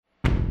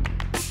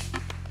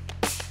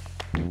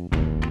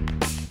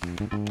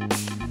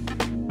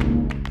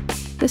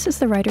This is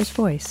The Writer's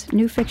Voice,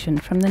 new fiction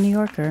from The New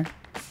Yorker.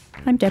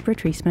 I'm Deborah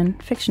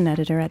Treisman, fiction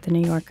editor at The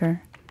New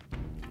Yorker.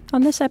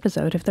 On this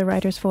episode of The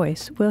Writer's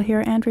Voice, we'll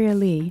hear Andrea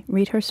Lee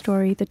read her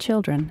story, The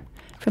Children,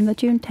 from the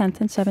June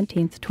 10th and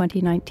 17th,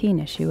 2019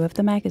 issue of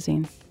the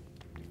magazine.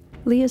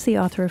 Lee is the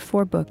author of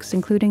 4 books,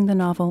 including the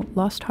novel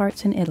Lost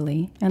Hearts in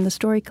Italy and the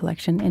story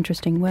collection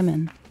Interesting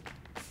Women.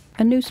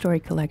 A new story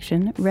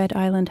collection, Red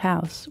Island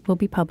House, will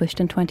be published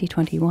in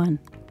 2021.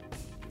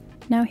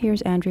 Now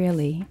here's Andrea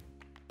Lee.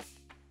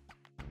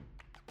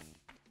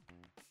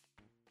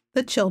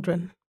 The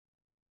Children.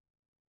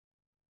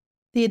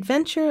 The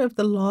adventure of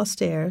the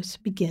lost heirs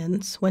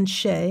begins when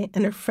Shay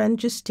and her friend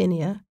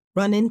Justinia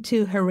run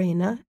into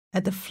Helena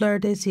at the Fleur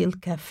des Îles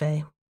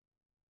Café.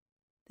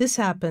 This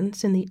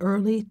happens in the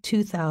early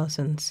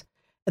 2000s,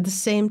 at the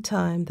same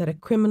time that a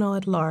criminal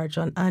at large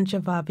on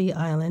Anjavavi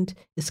Island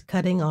is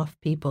cutting off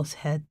people's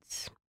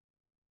heads.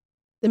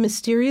 The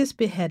mysterious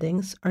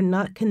beheadings are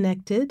not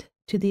connected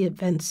to the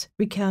events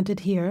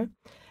recounted here,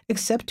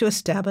 except to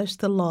establish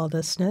the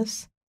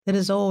lawlessness that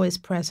is always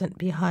present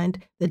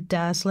behind the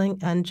dazzling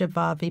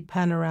Anjavavi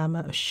panorama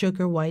of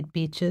sugar-white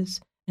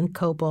beaches and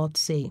cobalt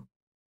sea.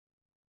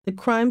 The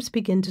crimes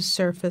begin to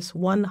surface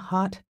one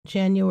hot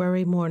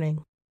January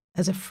morning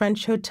as a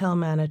French hotel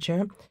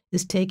manager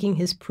is taking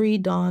his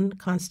pre-dawn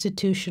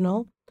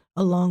constitutional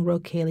along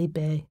Rocaille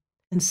Bay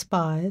and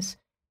spies,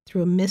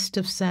 through a mist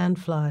of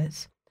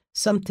sandflies,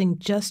 something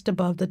just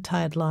above the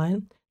tide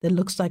line that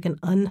looks like an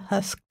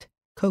unhusked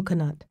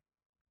coconut.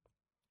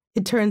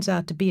 It turns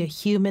out to be a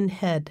human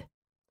head,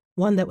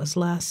 one that was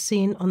last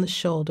seen on the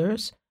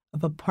shoulders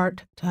of a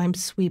part-time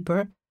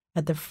sweeper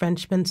at the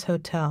Frenchman's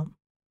Hotel.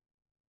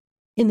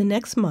 In the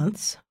next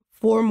months,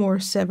 4 more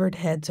severed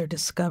heads are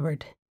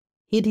discovered,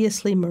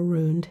 hideously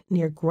marooned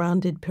near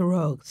grounded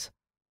pirogues,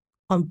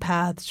 on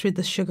paths through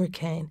the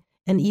sugarcane,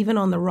 and even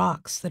on the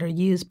rocks that are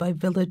used by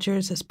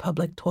villagers as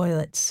public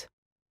toilets.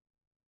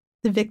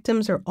 The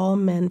victims are all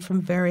men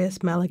from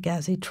various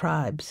Malagasy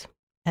tribes,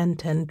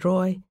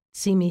 Antandroy,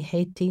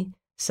 Tsimihety,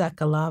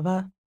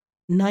 Sakalava,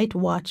 night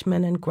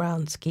watchmen and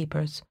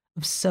groundskeepers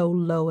of so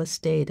low a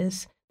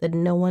status that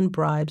no one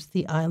bribes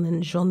the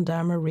island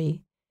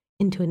gendarmerie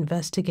into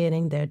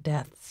investigating their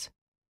deaths.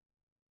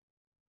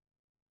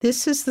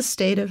 This is the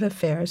state of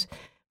affairs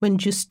when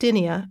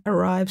Justinia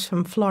arrives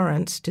from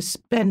Florence to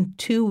spend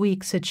 2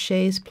 weeks at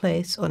Shay's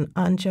place on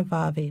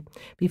Anjavavi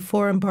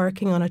before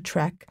embarking on a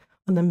trek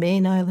on the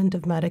main island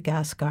of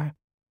Madagascar.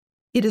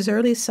 It is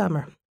early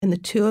summer, and the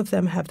two of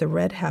them have the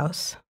Red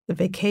House, the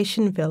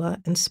vacation villa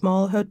and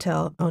small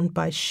hotel owned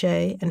by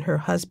Shay and her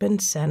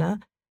husband,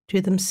 Senna,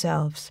 to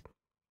themselves.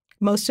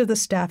 Most of the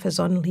staff is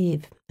on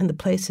leave, and the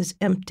place is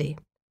empty,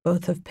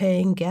 both of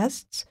paying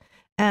guests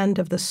and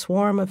of the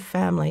swarm of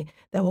family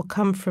that will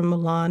come from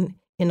Milan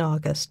in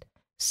August.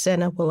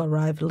 Senna will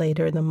arrive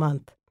later in the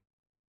month.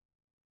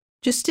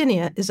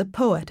 Justinia is a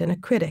poet and a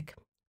critic,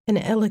 an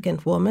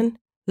elegant woman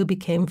who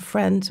became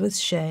friends with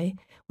Shay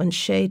when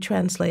Shay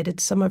translated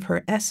some of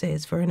her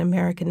essays for an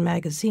American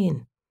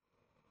magazine.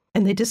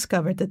 And they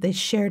discovered that they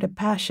shared a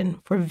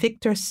passion for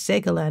Victor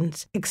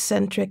Segelin's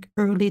eccentric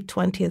early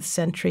 20th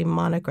century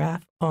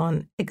monograph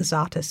on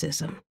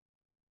exoticism.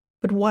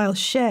 But while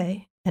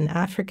Shay, an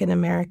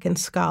African-American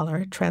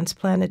scholar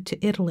transplanted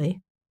to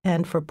Italy,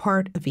 and for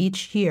part of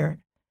each year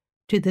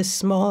to this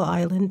small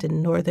island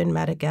in northern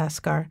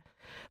Madagascar,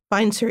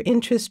 finds her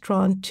interest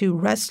drawn to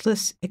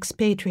restless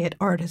expatriate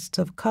artists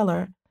of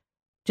color,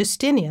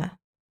 Justinia,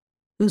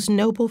 whose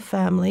noble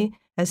family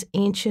has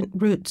ancient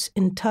roots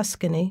in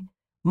Tuscany,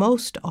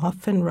 most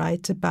often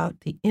writes about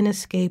the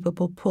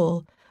inescapable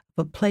pull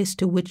of a place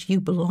to which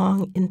you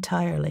belong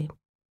entirely.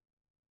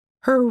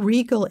 Her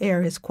regal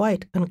air is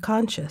quite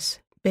unconscious,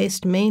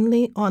 based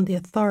mainly on the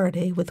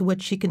authority with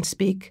which she can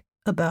speak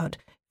about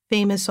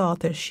famous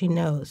authors she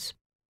knows.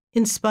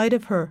 In spite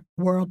of her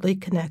worldly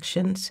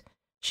connections,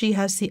 she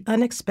has the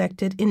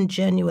unexpected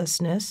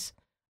ingenuousness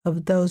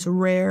of those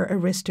rare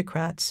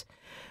aristocrats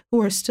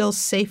who are still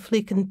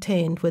safely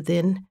contained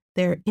within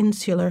their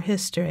insular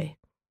history.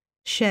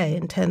 Shay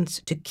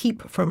intends to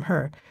keep from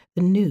her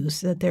the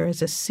news that there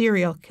is a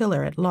serial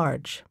killer at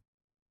large.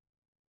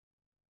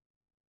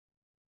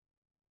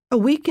 A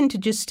week into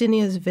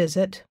Justinia's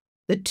visit,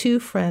 the two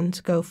friends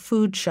go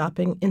food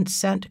shopping in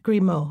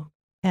Saint-Grimaud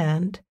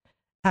and,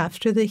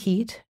 after the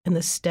heat and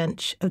the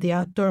stench of the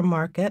outdoor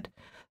market,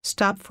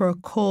 stop for a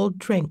cold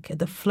drink at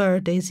the Fleur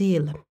des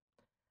Îles.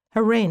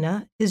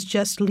 Helena is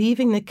just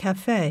leaving the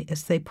café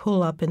as they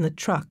pull up in the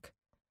truck.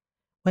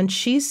 When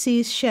she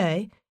sees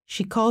Shay,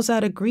 she calls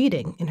out a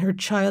greeting in her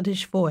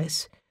childish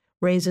voice,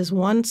 raises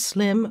one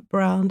slim,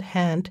 brown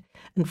hand,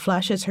 and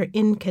flashes her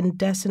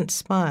incandescent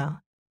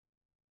smile.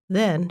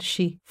 Then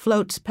she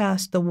floats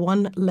past the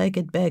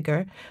one-legged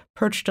beggar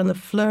perched on the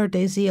Fleur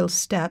des Îles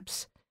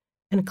steps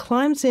and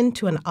climbs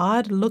into an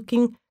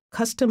odd-looking,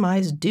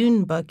 customized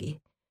dune buggy,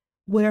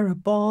 where a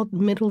bald,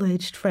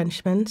 middle-aged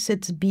Frenchman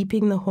sits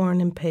beeping the horn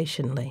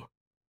impatiently.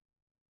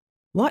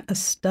 "What a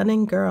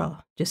stunning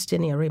girl,"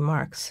 Justinia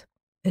remarks.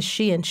 as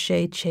she and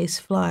Shay chase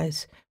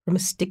flies from a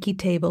sticky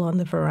table on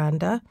the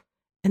veranda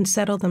and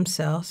settle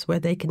themselves where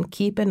they can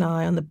keep an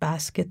eye on the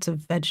baskets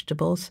of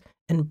vegetables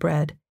and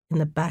bread in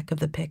the back of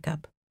the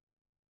pickup.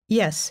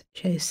 Yes,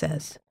 Shay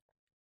says.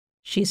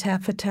 She's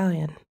half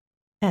Italian,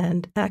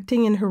 and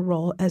acting in her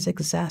role as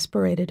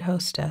exasperated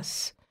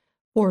hostess.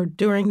 For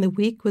during the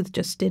week with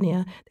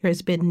Justinia, there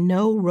has been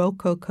no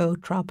rococo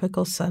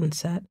tropical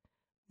sunset,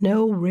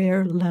 no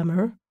rare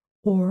lemur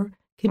or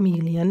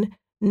chameleon,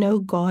 no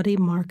gaudy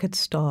market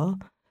stall,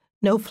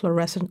 no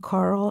fluorescent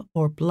coral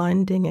or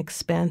blinding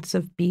expanse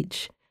of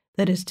beach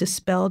that has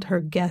dispelled her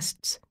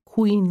guests'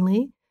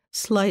 queenly,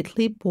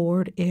 slightly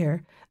bored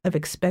air of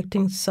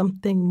expecting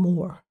something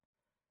more.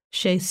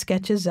 Shay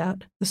sketches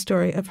out the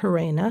story of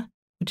Helena,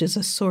 which is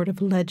a sort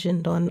of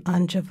legend on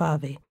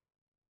Anjavavi.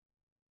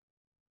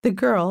 The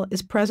girl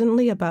is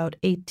presently about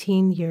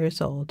 18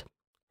 years old.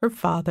 Her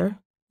father,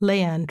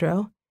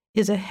 Leandro,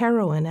 is a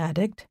heroin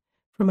addict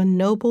from a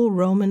noble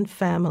Roman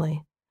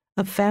family,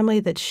 a family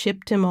that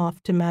shipped him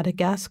off to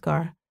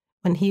Madagascar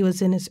when he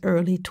was in his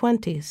early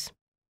 20s.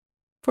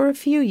 For a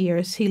few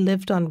years, he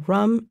lived on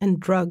rum and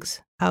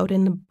drugs out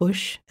in the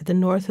bush at the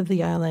north of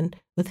the island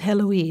with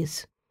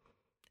Heloise,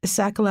 a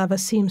Sakalava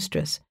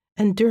seamstress,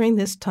 and during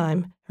this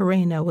time,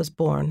 Helena was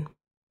born.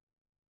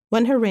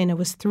 When Helena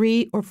was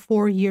 3 or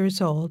 4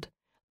 years old,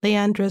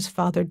 Leandro's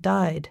father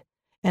died,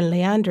 and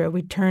Leandro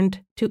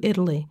returned to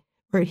Italy,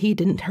 where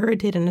he'd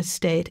inherited an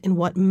estate in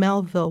what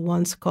Melville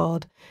once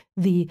called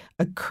the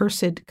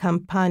accursed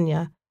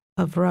Campagna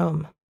of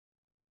Rome.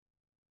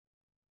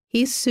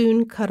 He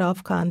soon cut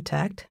off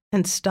contact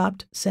and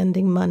stopped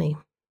sending money.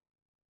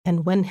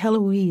 And when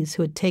Heloise,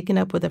 who had taken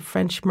up with a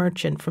French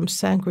merchant from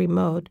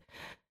Saint-Grimaud,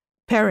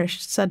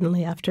 perished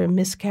suddenly after a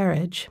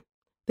miscarriage,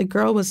 the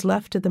girl was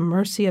left to the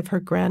mercy of her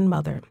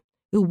grandmother,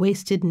 who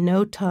wasted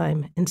no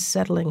time in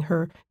settling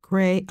her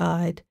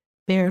gray-eyed,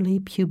 barely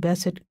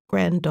pubescent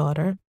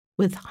granddaughter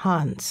with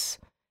Hans,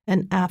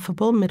 an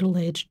affable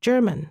middle-aged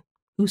German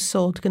who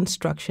sold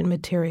construction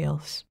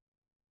materials.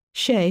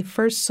 Shay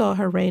first saw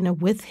Helena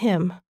with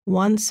him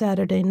one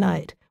Saturday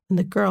night when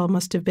the girl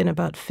must have been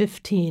about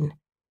 15,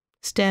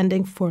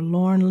 standing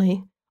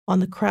forlornly on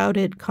the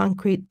crowded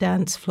concrete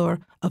dance floor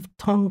of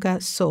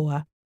Tonga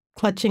Soa,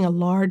 clutching a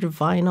large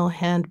vinyl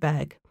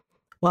handbag,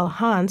 while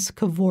Hans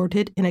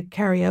cavorted in a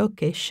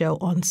karaoke show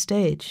on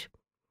stage.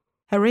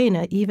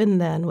 Helena, even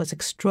then, was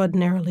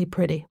extraordinarily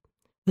pretty,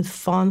 with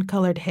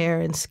fawn-colored hair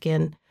and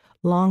skin,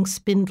 long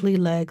spindly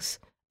legs,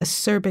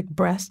 acerbic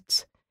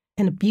breasts,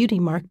 and a beauty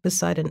mark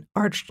beside an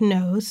arched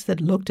nose that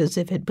looked as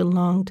if it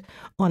belonged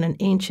on an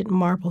ancient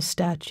marble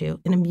statue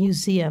in a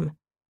museum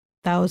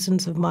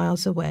thousands of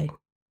miles away.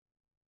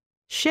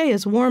 Shay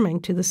is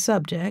warming to the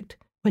subject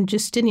when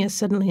Justinia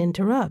suddenly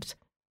interrupts.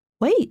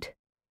 "Wait,"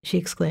 she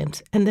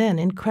exclaims, and then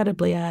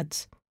incredibly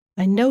adds,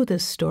 "I know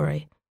this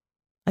story.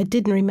 I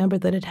didn't remember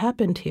that it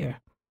happened here.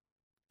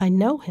 I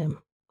know him,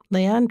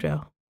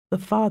 Leandro, the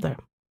father."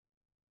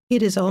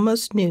 It is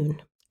almost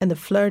noon, and the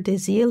Fleur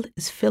des Îles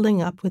is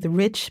filling up with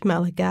rich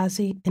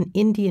Malagasy and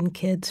Indian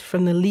kids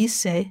from the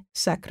Lycée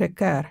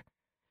Sacré-Cœur,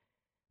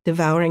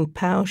 devouring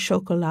pain au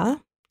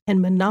chocolat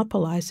and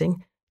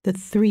monopolizing the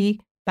 3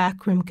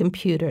 backroom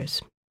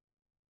computers.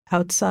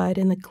 Outside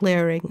in the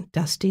glaring,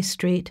 dusty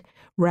street,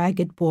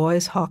 ragged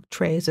boys hawk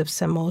trays of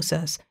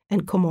samosas,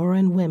 and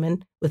Comoran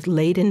women with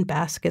laden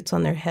baskets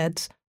on their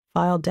heads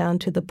file down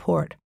to the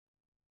port.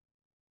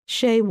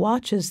 Shay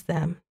watches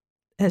them,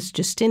 as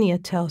Justinia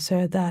tells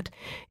her that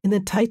in the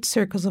tight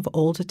circles of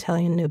old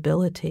Italian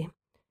nobility,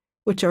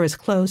 which are as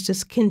closed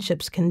as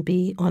kinships can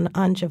be on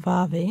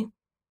Anjavavi,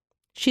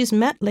 she's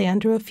met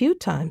Leandro a few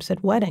times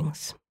at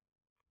weddings.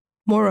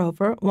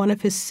 Moreover, one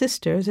of his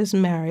sisters is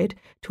married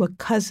to a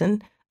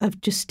cousin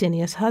of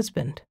Justinia's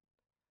husband.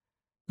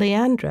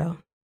 Leandro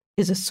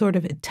is a sort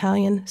of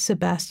Italian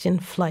Sebastian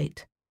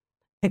Flyte,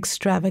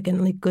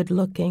 extravagantly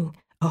good-looking,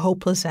 a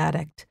hopeless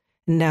addict,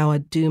 and now a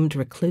doomed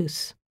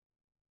recluse.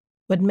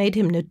 What made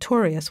him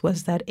notorious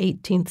was that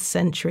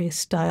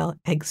 18th-century-style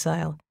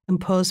exile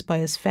imposed by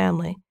his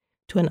family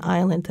to an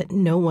island that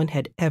no one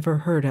had ever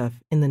heard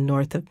of in the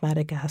north of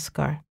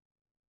Madagascar.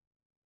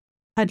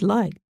 "I'd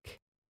like,"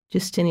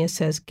 Justinia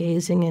says,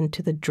 gazing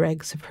into the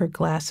dregs of her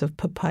glass of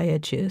papaya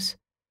juice,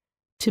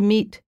 "to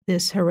meet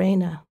this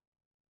Helena."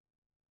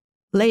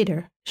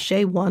 Later,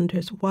 Shay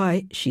wonders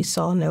why she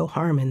saw no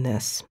harm in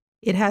this.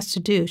 It has to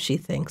do, she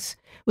thinks,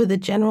 with the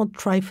general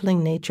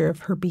trifling nature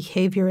of her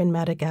behavior in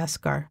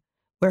Madagascar,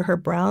 where her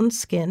brown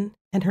skin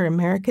and her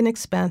American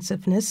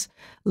expansiveness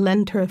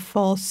lend her a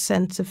false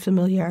sense of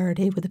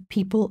familiarity with the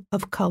people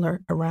of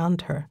color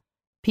around her,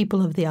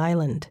 people of the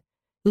island,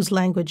 whose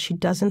language she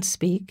doesn't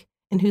speak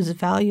and whose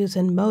values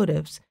and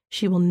motives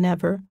she will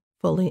never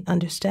fully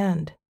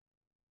understand.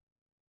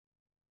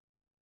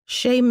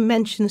 Shay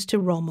mentions to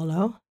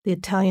Romolo, the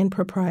Italian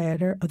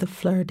proprietor of the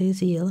Fleur des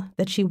Îles,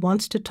 that she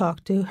wants to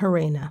talk to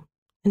Helena,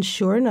 and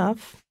sure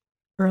enough,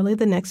 early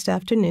the next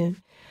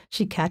afternoon,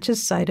 she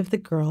catches sight of the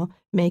girl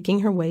making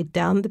her way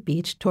down the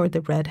beach toward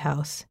the red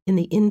house in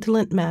the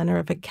indolent manner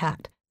of a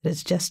cat that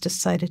has just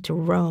decided to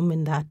roam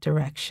in that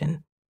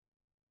direction.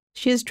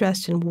 She is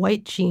dressed in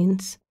white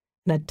jeans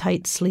and a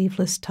tight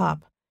sleeveless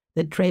top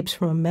that drapes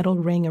from a metal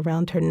ring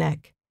around her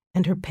neck,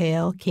 and her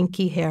pale,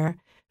 kinky hair,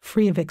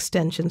 free of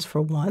extensions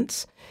for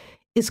once,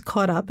 is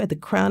caught up at the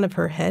crown of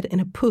her head in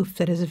a poof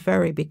that is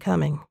very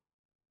becoming.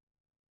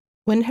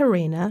 When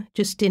Helena,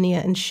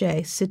 Justinia, and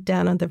Shay sit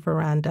down on the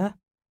veranda,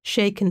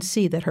 Shay can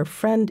see that her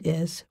friend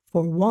is,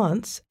 for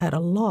once, at a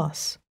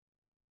loss.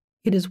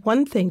 It is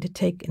one thing to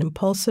take an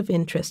impulsive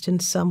interest in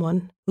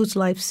someone whose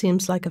life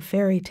seems like a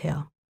fairy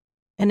tale,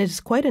 and it is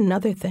quite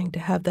another thing to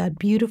have that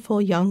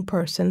beautiful young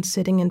person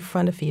sitting in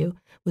front of you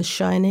with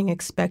shining,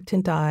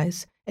 expectant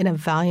eyes and a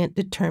valiant,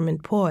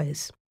 determined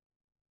poise.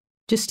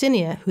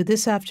 Justinia, who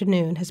this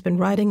afternoon has been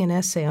writing an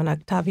essay on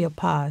Octavio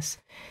Paz,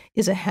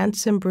 is a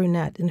handsome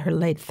brunette in her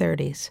late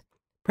 30s,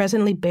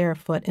 presently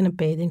barefoot in a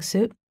bathing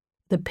suit,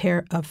 with a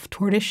pair of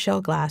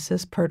tortoiseshell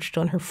glasses perched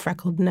on her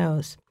freckled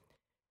nose.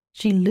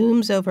 She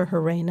looms over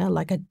Helena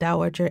like a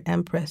dowager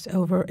empress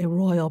over a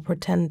royal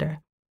pretender.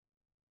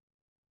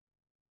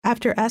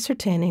 After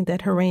ascertaining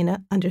that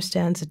Helena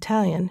understands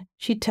Italian,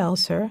 she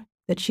tells her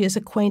that she is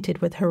acquainted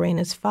with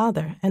Helena's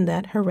father and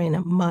that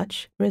Helena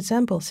much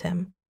resembles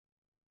him.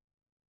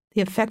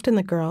 The effect on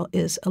the girl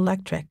is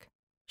electric.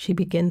 She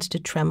begins to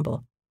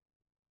tremble.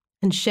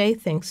 And Shay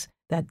thinks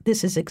that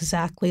this is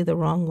exactly the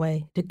wrong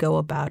way to go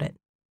about it.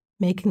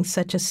 Making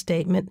such a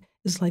statement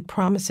is like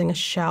promising a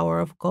shower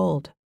of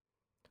gold.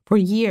 For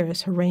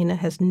years, Helena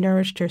has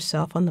nourished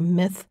herself on the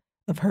myth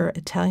of her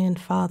Italian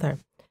father,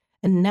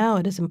 and now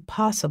it is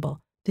impossible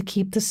to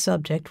keep the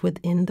subject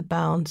within the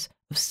bounds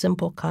of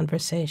simple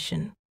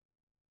conversation.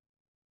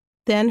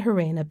 Then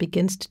Helena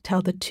begins to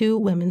tell the two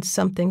women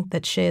something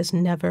that Shay has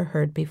never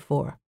heard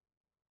before.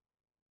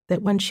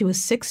 That when she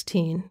was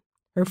 16,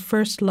 her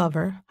first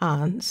lover,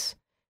 Hans,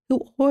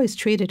 who always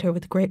treated her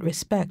with great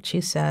respect,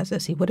 she says,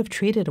 as he would have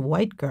treated a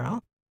white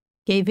girl,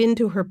 gave in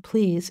to her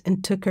pleas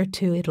and took her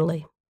to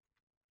Italy.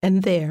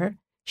 And there,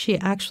 she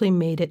actually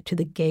made it to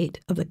the gate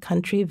of the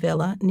country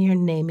villa near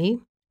Nemi,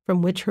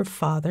 from which her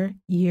father,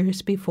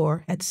 years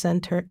before, had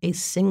sent her a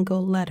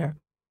single letter.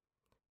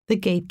 The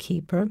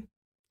gatekeeper,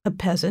 a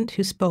peasant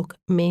who spoke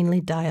mainly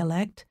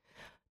dialect,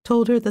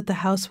 told her that the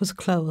house was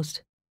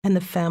closed and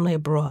the family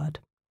abroad.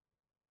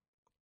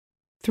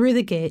 Through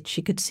the gate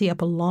she could see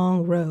up a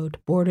long road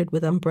bordered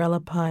with umbrella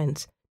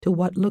pines to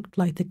what looked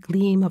like the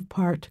gleam of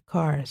parked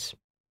cars.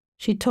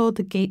 She told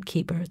the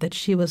gatekeeper that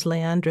she was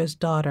Leandra's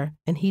daughter,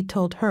 and he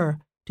told her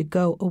to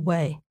go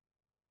away.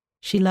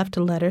 She left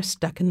a letter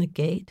stuck in the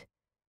gate,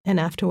 and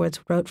afterwards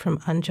wrote from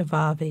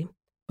Anjavavi,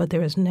 but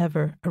there was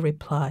never a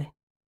reply.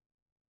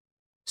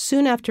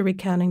 Soon after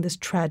recounting this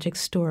tragic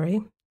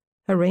story,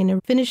 Helena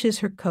finishes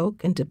her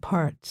coke and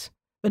departs,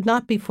 but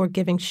not before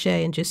giving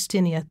Shay and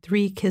Justinia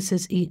 3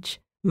 kisses each,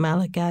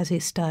 Malagasy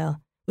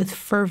style, with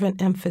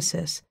fervent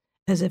emphasis,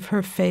 as if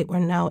her fate were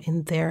now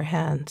in their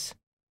hands.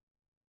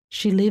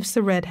 She leaves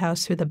the red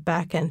house through the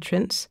back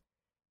entrance,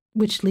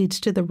 which leads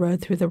to the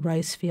road through the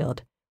rice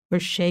field, where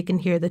Shay can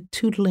hear the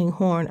tootling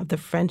horn of the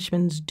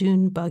Frenchman's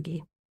dune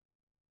buggy.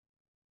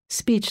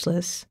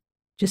 Speechless,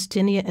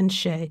 Justinia and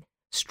Shay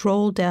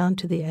stroll down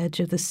to the edge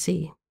of the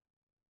sea.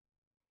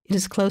 It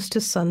is close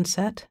to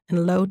sunset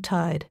and low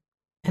tide,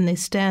 and they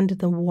stand in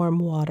the warm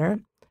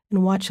water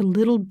and watch a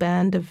little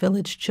band of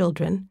village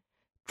children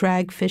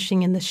drag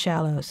fishing in the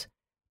shallows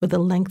with a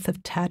length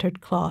of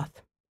tattered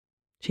cloth.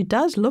 She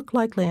does look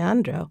like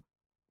Leandro,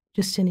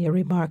 Justinia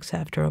remarks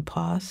after a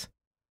pause.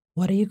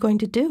 What are you going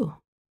to do?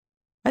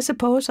 I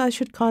suppose I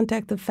should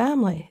contact the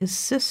family, his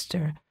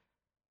sister.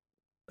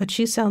 But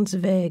she sounds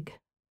vague.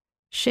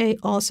 Shay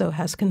also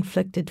has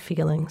conflicted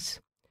feelings.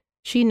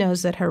 She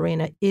knows that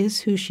Helena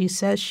is who she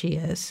says she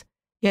is,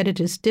 yet it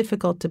is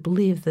difficult to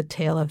believe the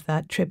tale of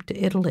that trip to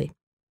Italy.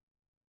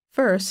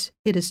 First,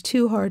 it is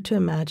too hard to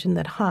imagine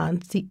that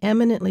Hans, the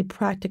eminently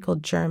practical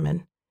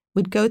German,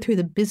 would go through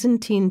the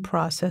Byzantine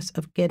process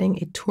of getting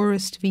a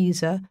tourist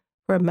visa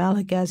for a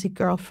Malagasy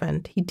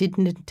girlfriend he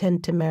didn't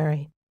intend to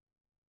marry.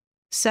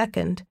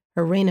 Second,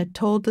 Helena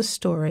told the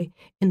story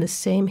in the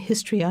same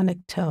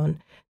histrionic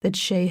tone that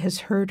Shay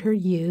has heard her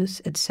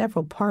use at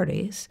several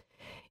parties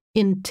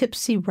in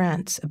tipsy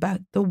rants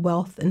about the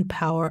wealth and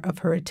power of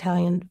her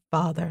Italian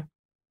father.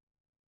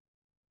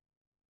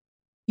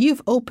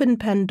 You've opened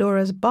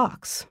Pandora's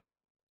box,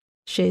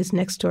 Shay's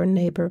next-door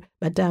neighbor,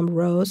 Madame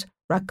Rose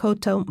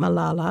Rakoto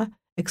Malala,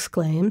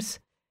 exclaims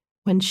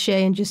when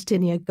Shay and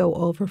Justinia go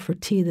over for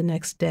tea the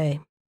next day.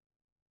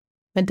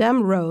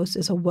 Madame Rose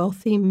is a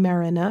wealthy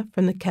marina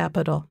from the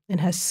capital and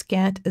has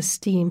scant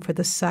esteem for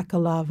the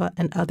Sakalava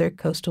and other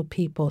coastal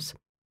peoples.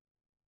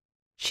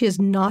 She is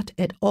not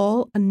at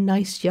all a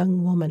nice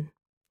young woman.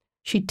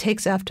 She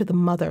takes after the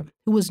mother,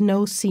 who was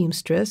no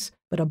seamstress,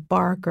 but a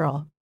bar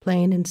girl,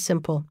 plain and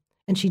simple,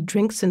 and she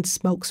drinks and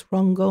smokes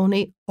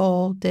rongoni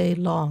all day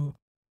long.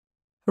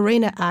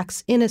 Helena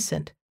acts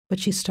innocent, but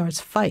she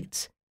starts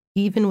fights,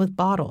 even with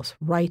bottles,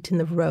 right in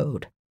the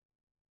road.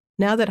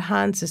 Now that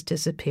Hans has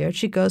disappeared,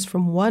 she goes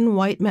from one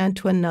white man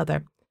to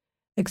another,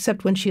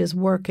 except when she is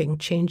working,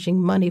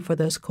 changing money for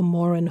those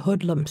Comoran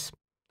hoodlums.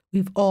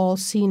 We've all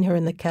seen her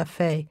in the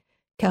cafe,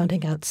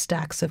 counting out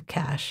stacks of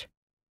cash.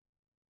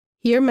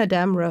 Here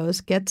Madame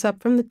Rose gets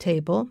up from the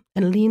table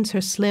and leans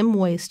her slim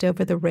waist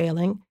over the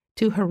railing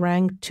to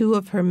harangue two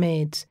of her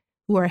maids,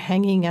 who are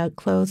hanging out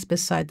clothes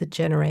beside the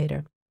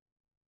generator.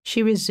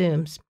 She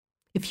resumes,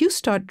 "If you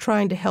start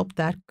trying to help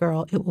that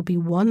girl, it will be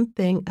one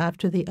thing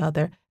after the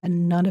other,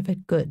 and none of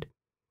it good.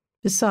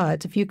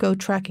 Besides, if you go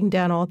tracking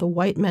down all the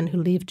white men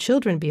who leave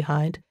children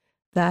behind,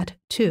 that,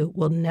 too,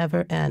 will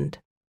never end."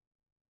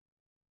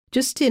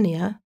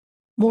 Justinia,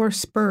 more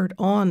spurred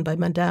on by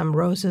Madame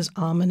Rose's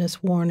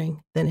ominous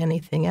warning than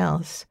anything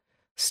else,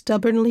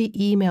 stubbornly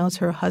emails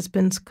her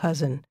husband's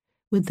cousin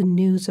with the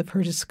news of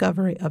her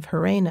discovery of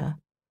Helena.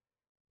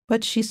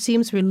 But she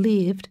seems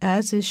relieved,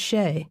 as is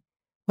Shay,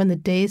 when the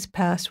days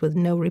pass with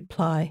no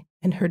reply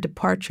and her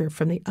departure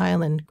from the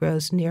island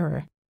grows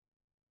nearer.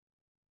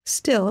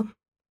 Still,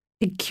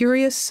 a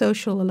curious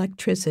social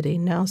electricity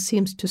now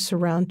seems to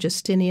surround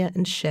Justinia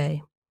and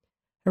Shay.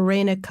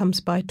 Helena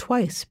comes by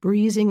twice,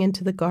 breezing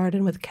into the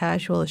garden with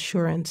casual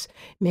assurance,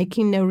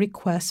 making no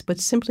requests but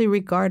simply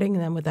regarding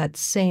them with that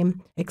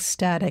same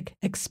ecstatic,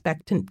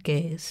 expectant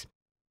gaze.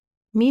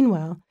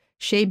 Meanwhile,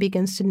 Shay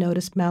begins to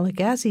notice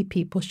Malagasy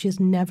people she has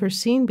never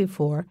seen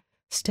before,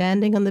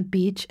 standing on the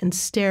beach and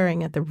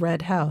staring at the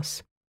red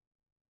house.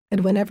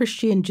 And whenever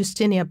she and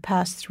Justinia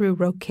pass through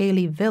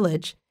Rokeli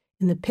village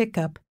in the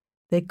pickup,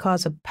 they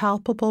cause a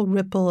palpable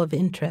ripple of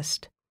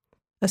interest.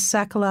 A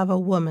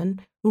Sakalava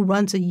woman who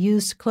runs a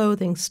used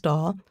clothing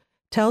stall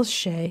tells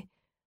Shay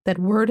that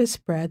word has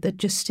spread that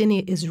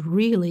Justinia is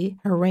really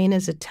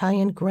Herena's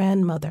Italian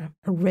grandmother,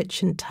 a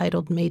rich and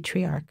titled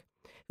matriarch,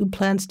 who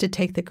plans to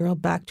take the girl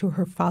back to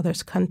her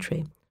father's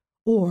country,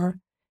 or,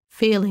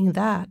 failing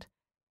that,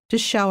 to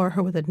shower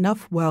her with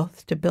enough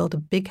wealth to build a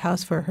big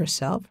house for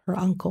herself, her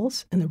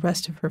uncles, and the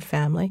rest of her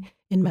family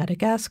in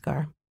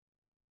Madagascar.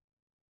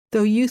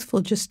 Though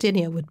youthful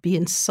Justinia would be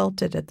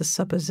insulted at the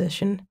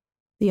supposition,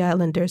 the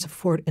islanders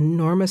afford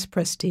enormous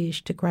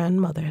prestige to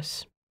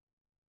grandmothers.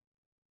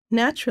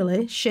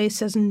 Naturally, Shay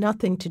says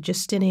nothing to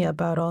Justinia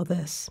about all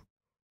this,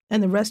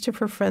 and the rest of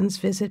her friend's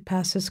visit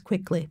passes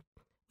quickly,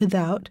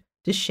 without,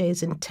 to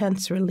Shay's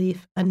intense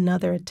relief,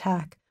 another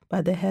attack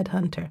by the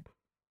headhunter.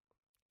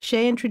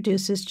 Shay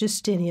introduces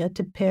Justinia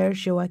to Père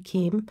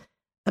Joachim,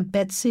 a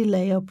Betsy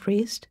Leo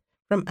priest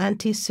from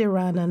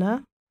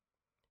Anti-Siranana,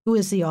 who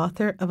is the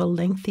author of a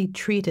lengthy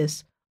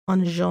treatise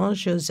on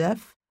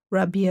Jean-Joseph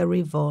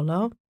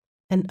Rabia-Rivolo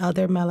and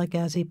other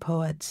Malagasy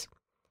poets,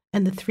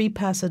 and the three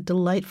pass a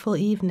delightful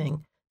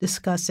evening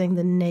discussing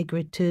the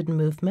Negritude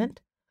movement,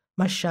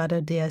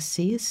 Machado de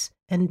Assis,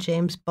 and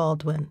James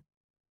Baldwin.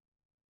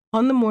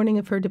 On the morning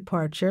of her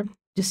departure,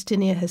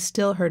 Justinia has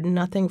still heard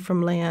nothing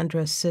from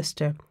Leandra's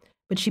sister,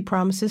 but she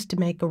promises to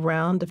make a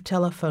round of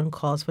telephone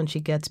calls when she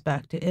gets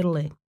back to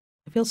Italy.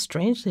 "I feel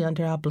strangely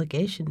under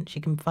obligation," she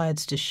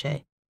confides to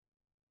Shay.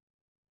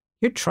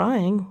 "You're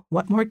trying.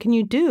 What more can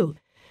you do?"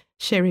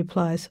 Shay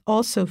replies,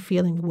 also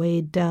feeling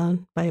weighed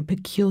down by a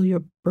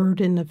peculiar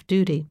burden of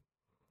duty.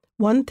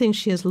 One thing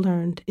she has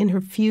learned in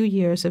her few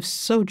years of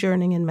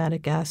sojourning in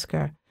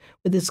Madagascar,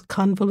 with its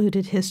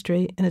convoluted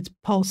history and its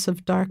pulse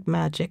of dark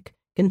magic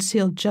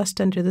concealed just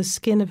under the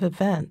skin of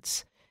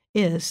events,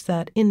 is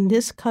that in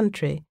this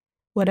country,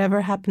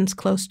 whatever happens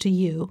close to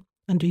you,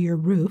 under your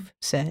roof,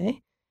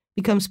 say,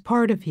 becomes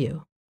part of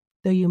you,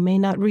 though you may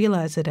not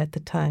realize it at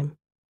the time.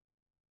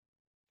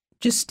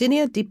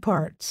 Justinia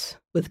departs,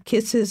 with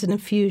kisses and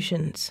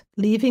effusions,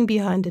 leaving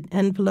behind an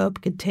envelope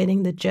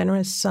containing the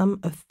generous sum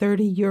of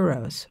 30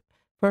 euros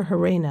for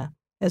Helena,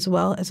 as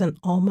well as an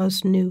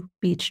almost new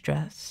beach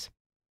dress.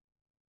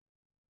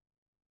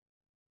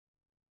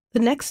 The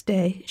next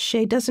day,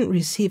 Shay doesn't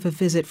receive a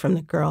visit from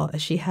the girl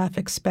as she half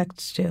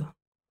expects to.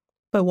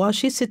 But while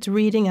she sits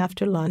reading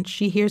after lunch,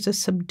 she hears a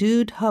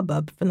subdued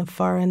hubbub from the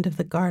far end of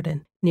the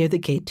garden, near the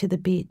gate to the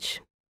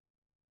beach.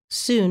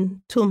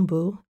 Soon,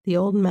 Tumbu, the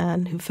old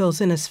man who fills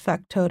in as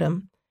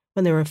factotum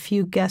when there are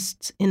few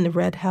guests in the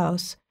red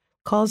house,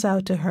 calls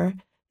out to her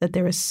that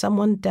there is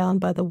someone down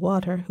by the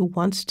water who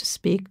wants to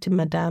speak to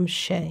Madame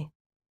Shay.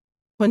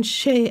 When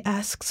Shay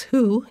asks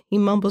who, he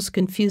mumbles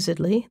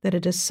confusedly that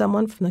it is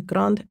someone from the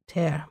Grande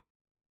Terre.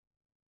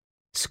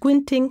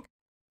 Squinting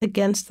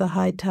against the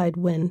high-tide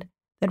wind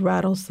that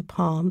rattles the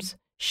palms,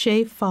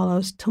 Shay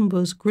follows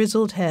Tumbu's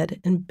grizzled head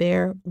and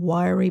bare,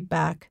 wiry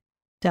back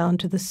down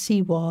to the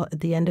seawall at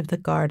the end of the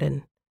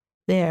garden.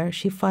 There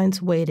she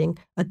finds waiting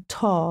a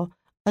tall,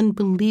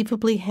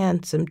 unbelievably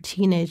handsome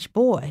teenage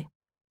boy,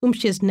 whom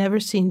she has never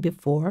seen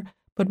before,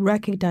 but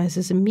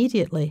recognizes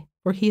immediately,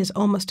 for he is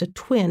almost a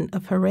twin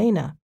of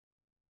Helena.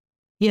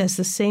 He has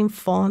the same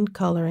fawn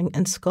coloring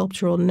and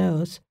sculptural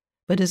nose,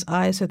 but his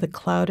eyes are the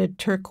clouded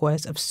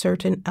turquoise of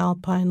certain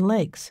alpine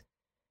lakes,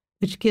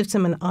 which gives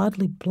him an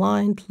oddly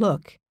blind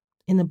look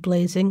in the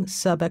blazing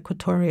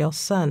sub-equatorial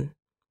sun.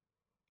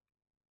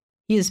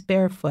 He is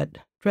barefoot,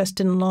 dressed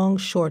in long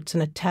shorts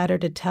and a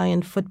tattered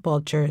Italian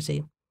football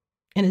jersey,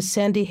 and his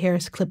sandy hair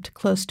is clipped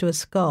close to his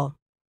skull.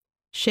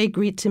 Shay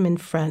greets him in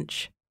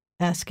French,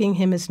 asking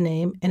him his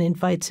name and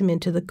invites him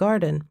into the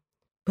garden,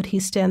 but he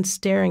stands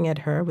staring at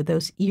her with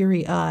those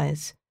eerie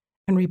eyes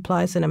and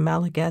replies in a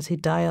Malagasy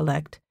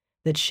dialect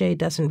that Shay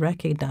doesn't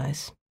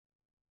recognize.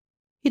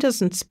 He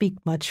doesn't speak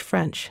much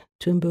French,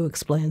 Tumbu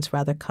explains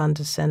rather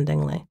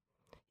condescendingly.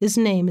 His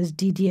name is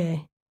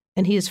Didier,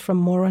 and he is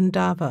from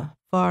Morondava,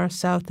 far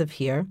south of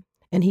here,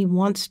 and he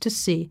wants to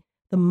see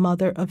the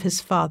mother of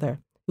his father,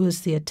 who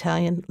is the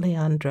Italian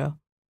Leandro.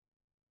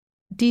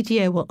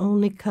 Didier will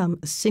only come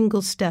a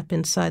single step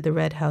inside the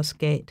Red House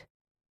gate.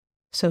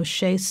 So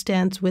Shay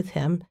stands with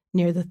him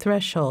near the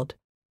threshold,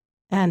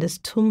 and as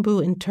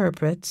Tumbu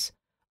interprets,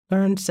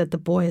 learns that the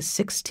boy is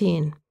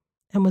 16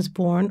 and was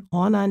born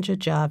on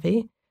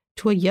Anjajavi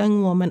to a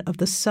young woman of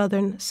the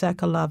southern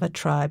Sakalava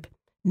tribe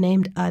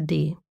named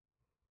Adi,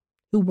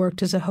 who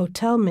worked as a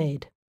hotel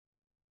maid.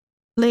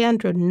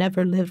 Leandro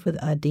never lived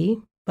with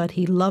Adi, but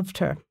he loved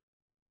her,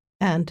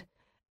 and,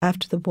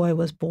 after the boy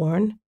was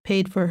born,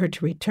 paid for her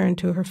to return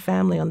to her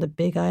family on the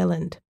Big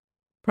Island,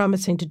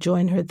 promising to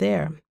join her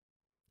there.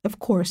 Of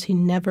course, he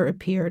never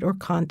appeared or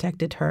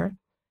contacted her,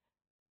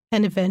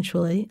 and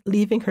eventually,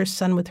 leaving her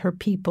son with her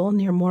people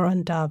near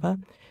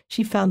Morondava,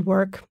 she found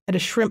work at a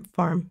shrimp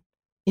farm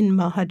in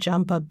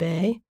Mahajamba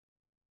Bay,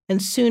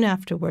 and soon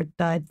afterward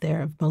died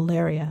there of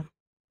malaria,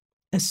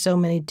 as so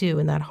many do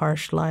in that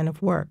harsh line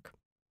of work.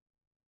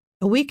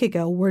 A week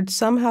ago, word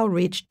somehow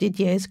reached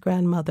Didier's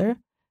grandmother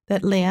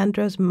that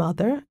Leandro's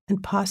mother,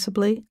 and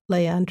possibly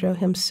Leandro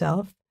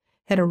himself,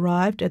 had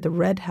arrived at the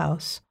Red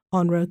House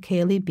on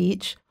Rocaille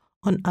Beach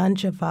on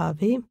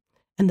Anjavavi,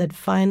 and that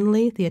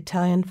finally the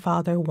Italian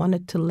father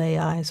wanted to lay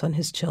eyes on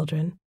his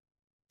children.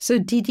 So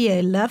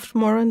Didier left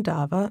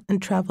Morondava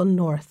and traveled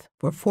north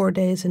for 4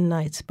 days and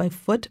nights by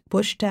foot,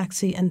 bush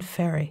taxi, and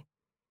ferry.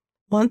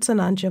 Once on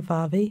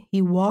Anjavavi,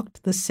 he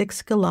walked the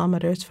 6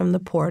 kilometers from the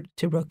port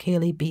to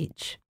Rocaille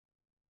Beach.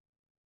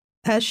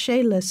 As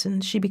Shay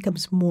listens, she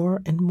becomes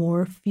more and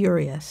more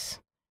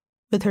furious,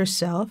 with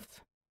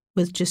herself,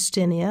 with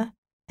Justinia,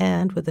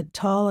 and with a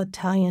tall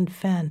Italian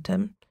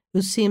phantom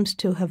who seems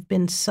to have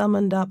been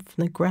summoned up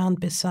from the ground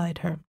beside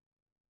her.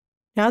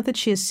 Now that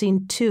she has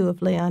seen 2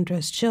 of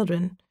Leandro's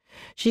children,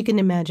 she can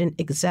imagine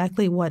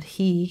exactly what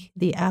he,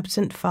 the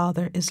absent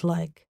father, is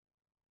like.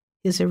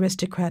 His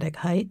aristocratic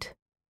height,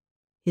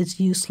 his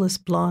useless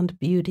blonde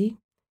beauty,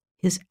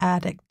 his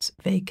addict's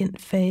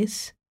vacant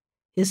face,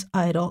 his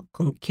idle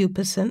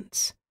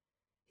concupiscence,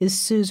 his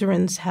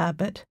suzerain's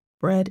habit,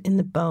 bred in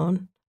the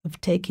bone,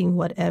 of taking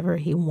whatever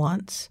he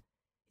wants,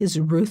 his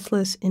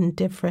ruthless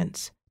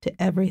indifference to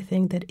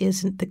everything that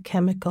isn't the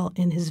chemical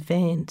in his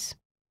veins.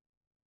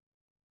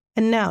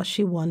 And now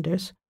she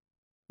wonders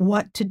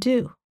what to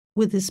do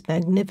with this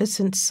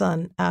magnificent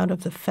son out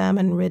of the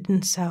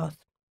famine-ridden South,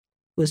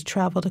 who has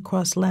traveled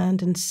across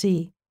land and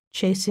sea,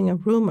 chasing a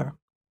rumor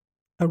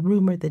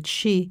that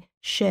she,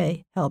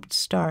 Shay, helped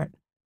start.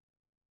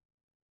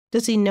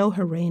 Does he know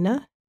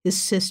Helena,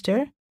 his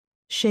sister?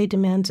 Shay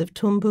demands of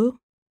Tumbu.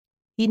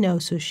 He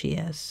knows who she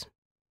is.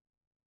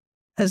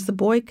 As the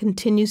boy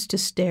continues to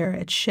stare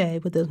at Shay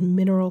with those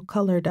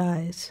mineral-colored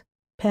eyes,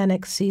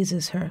 panic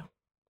seizes her.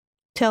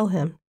 Tell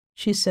him,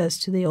 she says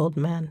to the old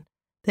man,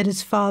 that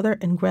his father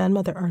and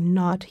grandmother are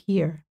not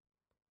here,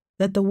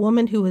 that the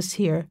woman who is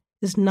here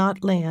is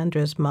not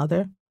Leandra's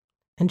mother,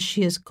 and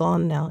she is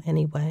gone now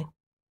anyway.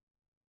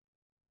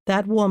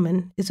 That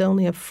woman is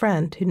only a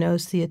friend who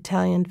knows the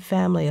Italian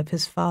family of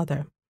his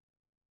father.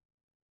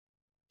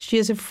 She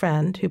is a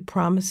friend who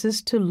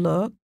promises to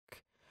look,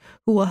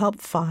 who will help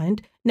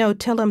find. No,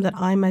 tell him that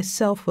I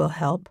myself will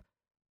help.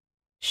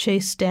 Shay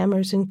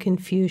stammers in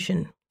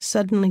confusion,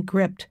 suddenly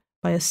gripped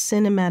by a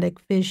cinematic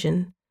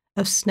vision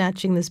of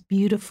snatching this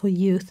beautiful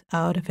youth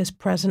out of his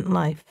present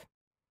life,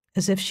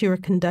 as if she were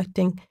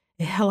conducting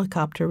a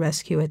helicopter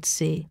rescue at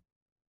sea.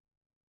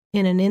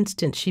 In an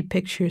instant, she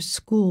pictures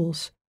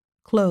schools,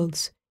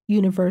 clothes,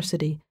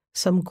 university,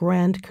 some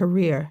grand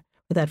career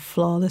where that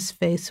flawless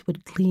face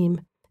would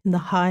gleam in the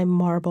high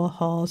marble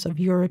halls of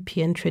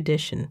European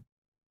tradition.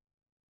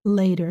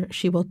 Later,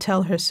 she will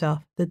tell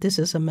herself that this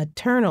is a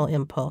maternal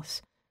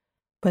impulse,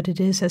 but it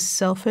is as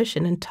selfish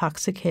and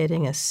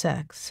intoxicating as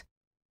sex.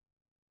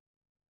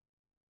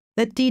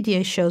 That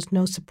Didier shows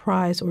no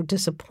surprise or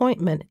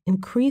disappointment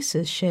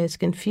increases Shay's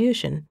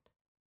confusion.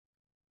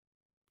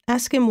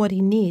 Ask him what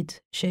he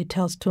needs, Shay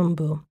tells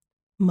Tumbu.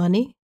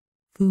 Money?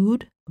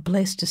 Food? A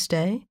place to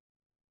stay?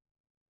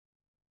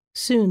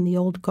 Soon the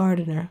old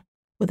gardener,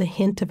 with a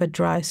hint of a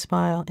dry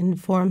smile,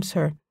 informs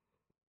her,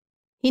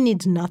 he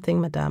needs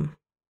nothing, madame.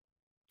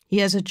 He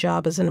has a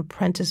job as an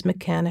apprentice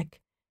mechanic,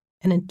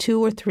 and in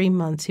 2 or 3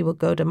 months he will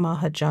go to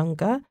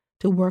Mahajanga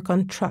to work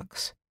on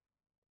trucks.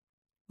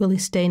 Will he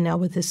stay now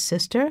with his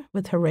sister,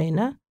 with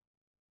Helena?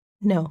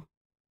 No,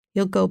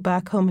 he'll go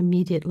back home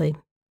immediately.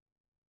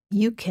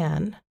 You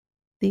can.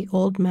 The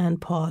old man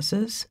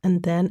pauses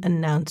and then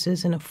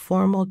announces in a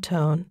formal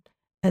tone,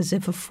 as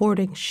if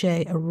affording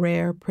Shay a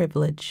rare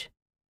privilege.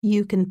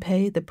 You can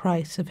pay the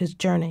price of his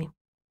journey.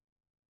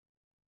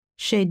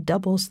 Shay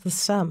doubles the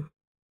sum.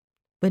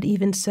 but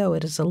even so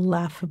it is a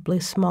laughably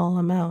small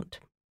amount.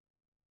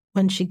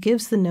 When she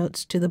gives the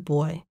notes to the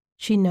boy,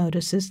 she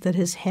notices that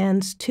his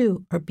hands,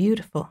 too, are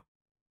beautiful.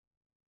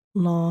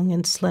 Long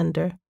and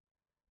slender,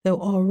 though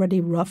already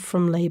rough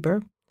from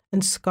labor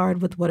and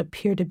scarred with what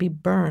appear to be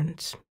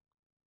burns.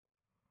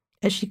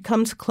 As she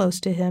comes close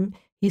to him,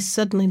 he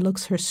suddenly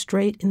looks her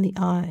straight in the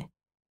eye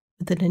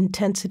with an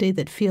intensity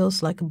that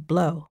feels like a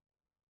blow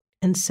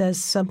and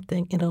says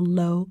something in a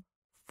low,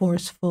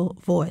 forceful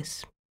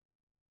voice.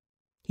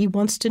 He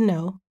wants to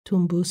know,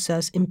 Tumbu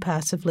says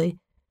impassively,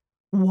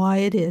 why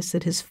it is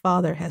that his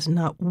father has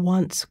not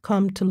once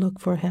come to look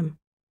for him.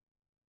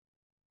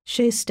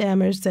 Shay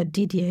stammers that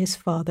Didier's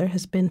father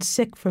has been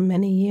sick for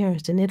many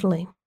years in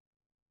Italy.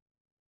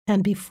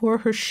 And before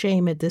her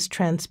shame at this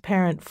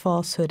transparent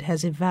falsehood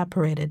has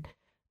evaporated,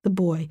 the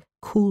boy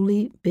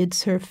coolly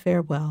bids her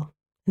farewell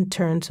and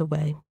turns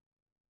away.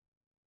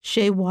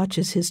 Shay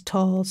watches his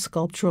tall,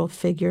 sculptural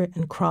figure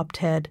and cropped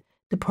head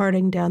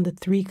departing down the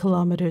 3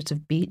 kilometers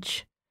of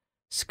beach,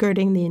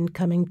 skirting the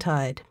incoming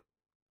tide.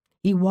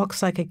 He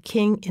walks like a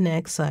king in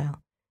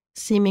exile,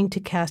 seeming to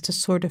cast a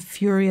sort of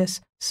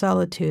furious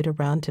solitude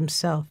around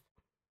himself.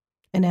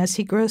 And as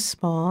he grows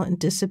small and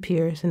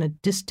disappears in a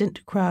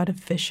distant crowd of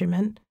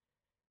fishermen,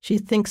 she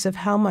thinks of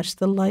how much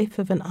the life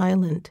of an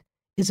island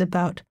is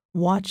about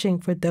watching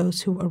for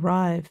those who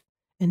arrive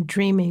and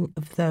dreaming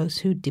of those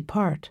who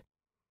depart,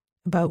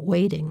 about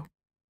waiting,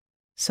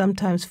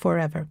 sometimes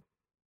forever.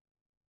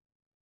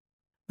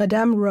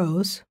 Madame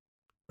Rose,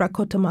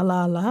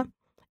 Rakotomalala,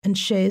 and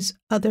Shay's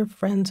other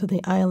friends on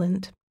the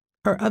island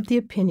are of the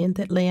opinion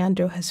that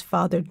Leandro has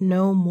fathered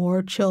no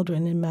more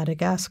children in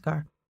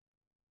Madagascar.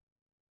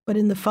 But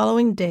in the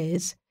following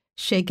days,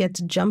 Shay gets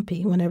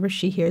jumpy whenever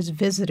she hears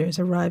visitors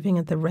arriving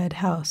at the Red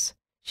House.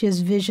 She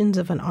has visions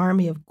of an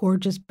army of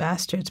gorgeous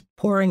bastards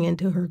pouring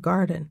into her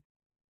garden.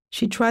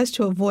 She tries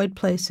to avoid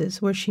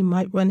places where she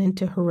might run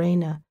into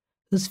Helena,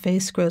 whose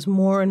face grows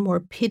more and more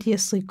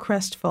piteously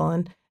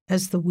crestfallen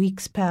as the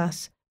weeks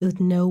pass with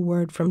no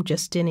word from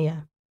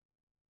Justinia.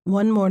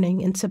 One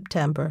morning in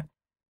September,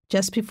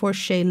 just before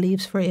Shay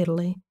leaves for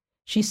Italy,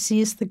 she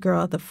sees the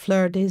girl at the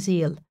Fleur des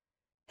Îles,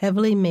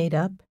 heavily made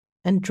up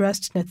and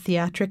dressed in a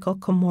theatrical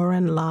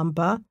Comoran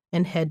lamba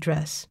and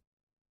headdress,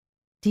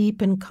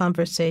 deep in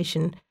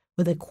conversation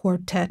with a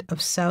quartet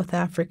of South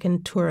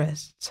African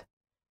tourists.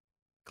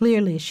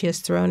 Clearly, she has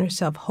thrown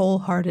herself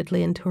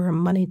wholeheartedly into her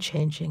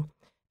money-changing,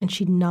 and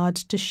she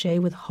nods to Shay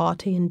with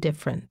haughty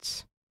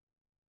indifference.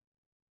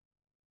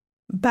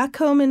 Back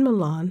home in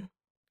Milan,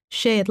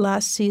 Shay at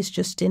last sees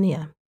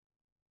Justinia,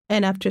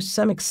 and after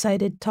some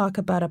excited talk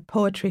about a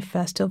poetry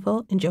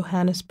festival in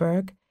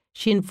Johannesburg,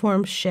 she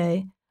informs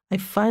Shay, "I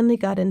finally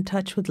got in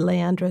touch with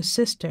Leandro's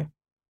sister,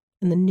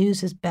 and the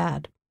news is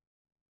bad.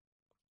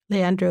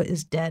 Leandro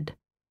is dead,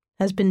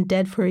 has been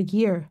dead for a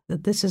year,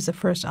 that this is the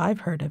first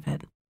I've heard of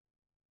it.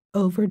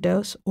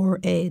 Overdose or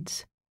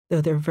AIDS,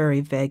 though they're very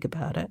vague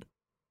about it.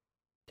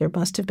 There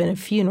must have been a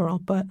funeral,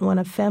 but when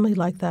a family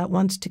like that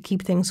wants to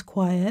keep things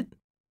quiet,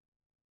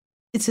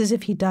 it's as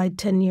if he died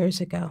 10 years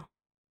ago.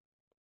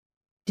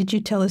 Did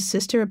you tell his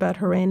sister about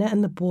Helena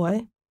and the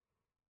boy?"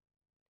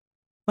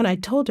 When I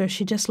told her,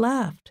 she just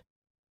laughed.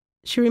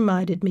 She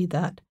reminded me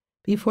that,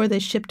 before they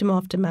shipped him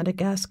off to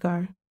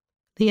Madagascar,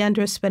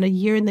 Leandro spent a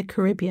year in the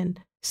Caribbean,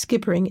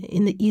 skippering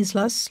in the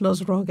Islas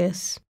Los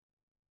Roques.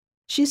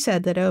 She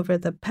said that over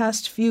the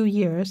past few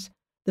years,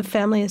 the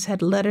family has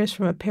had letters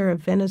from a pair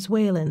of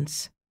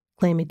Venezuelans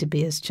claiming to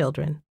be his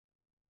children.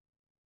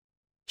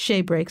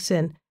 Shay breaks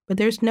in, "But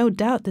there's no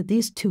doubt that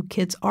these 2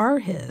 kids are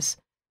his."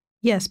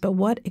 "Yes, but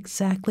what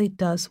exactly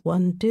does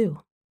one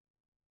do?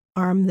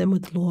 Arm them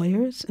with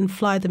lawyers and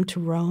fly them to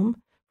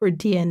Rome for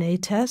DNA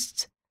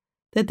tests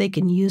that they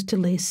can use to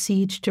lay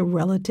siege to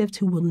relatives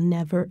who will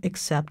never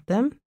accept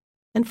them?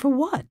 And for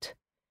what?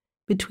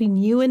 Between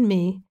you and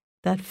me,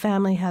 that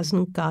family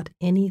hasn't got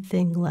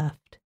anything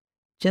left.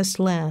 Just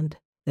land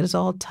that is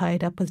all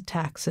tied up with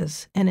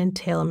taxes and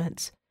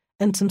entailments,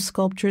 and some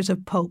sculptures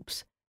of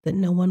popes that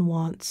no one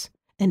wants,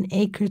 and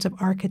acres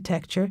of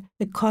architecture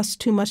that costs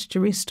too much to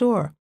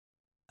restore.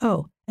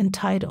 Oh, and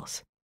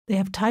titles. They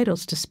have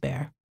titles to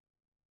spare."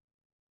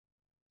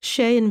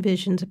 Shay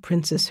envisions a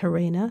Princess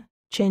Helena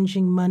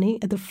changing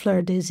money at the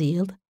Fleur des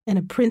Îles and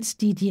a Prince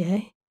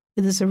Didier,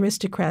 with his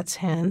aristocrat's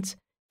hands,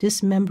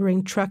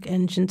 dismembering truck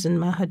engines in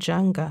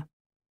Mahajanga.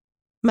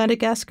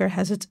 Madagascar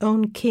has its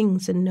own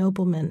kings and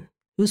noblemen,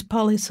 whose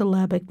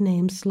polysyllabic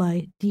names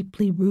lie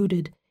deeply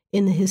rooted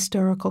in the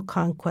historical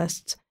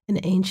conquests and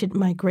ancient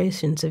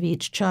migrations of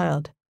each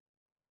child.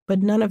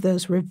 But none of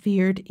those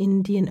revered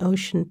Indian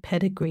Ocean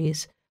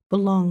pedigrees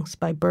belongs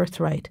by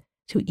birthright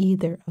to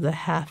either of the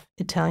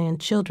half-Italian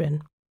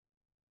children.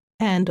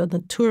 And on the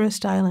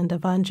tourist island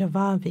of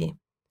Anjavavi,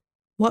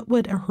 what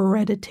would a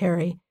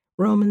hereditary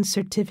Roman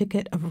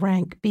certificate of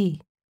rank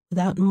be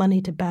without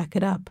money to back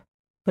it up,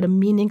 but a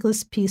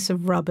meaningless piece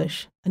of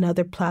rubbish,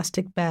 another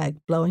plastic bag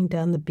blowing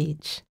down the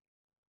beach?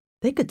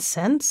 "They could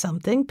send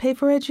something, pay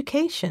for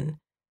education,"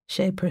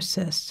 Shay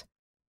persists.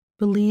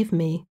 "Believe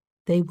me,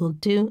 they will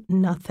do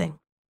nothing."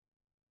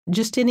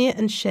 Justinia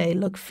and Shay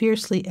look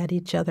fiercely at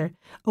each other,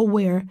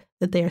 aware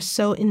that they are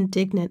so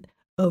indignant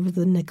over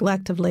the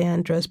neglect of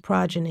Leandro's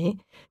progeny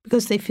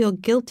because they feel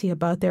guilty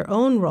about their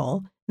own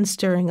role in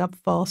stirring up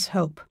false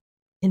hope,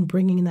 in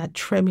bringing that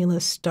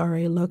tremulous,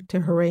 starry look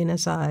to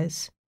Herena's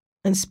eyes,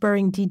 and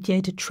spurring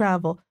Didier to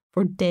travel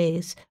for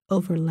days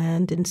over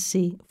land and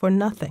sea for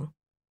nothing.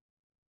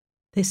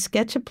 They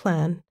sketch a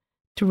plan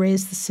to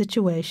raise the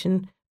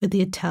situation with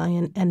the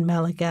Italian and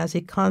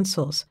Malagasy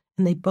consuls,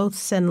 and they both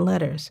send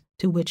letters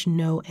to which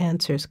no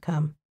answers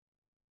come.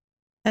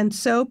 And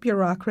so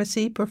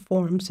bureaucracy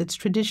performs its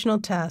traditional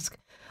task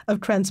of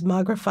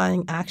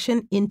transmogrifying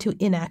action into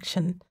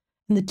inaction,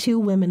 and the two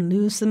women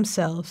lose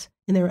themselves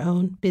in their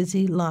own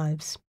busy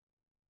lives.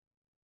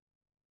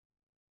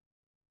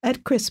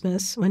 At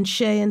Christmas, when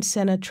Shay and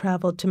Senna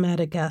traveled to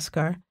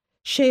Madagascar,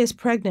 Shay is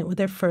pregnant with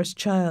their first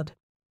child.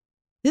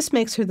 This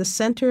makes her the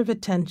center of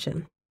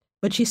attention,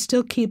 but she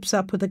still keeps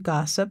up with the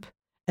gossip,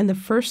 and the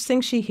first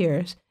thing she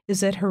hears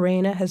is that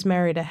Helena has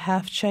married a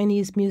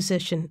half-Chinese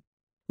musician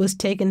who has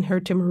taken her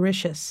to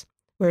Mauritius,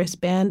 where his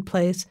band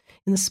plays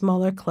in the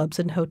smaller clubs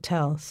and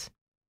hotels.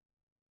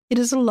 It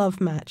is a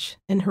love match,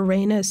 and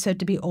Helena is said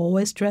to be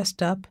always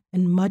dressed up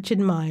and much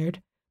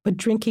admired, but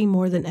drinking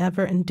more than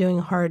ever and doing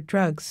hard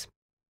drugs.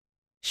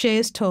 Shay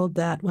is told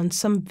that when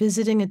some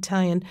visiting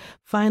Italian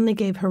finally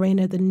gave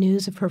Helena the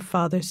news of her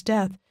father's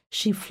death,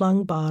 she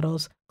flung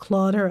bottles,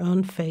 clawed her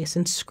own face,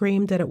 and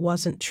screamed that it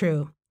wasn't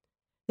true.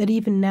 That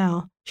even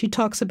now she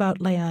talks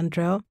about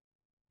Leandro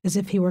as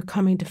if he were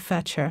coming to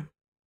fetch her.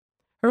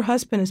 Her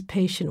husband is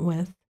patient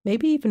with,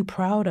 maybe even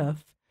proud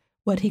of,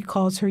 what he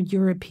calls her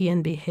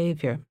European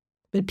behavior.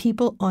 But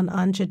people on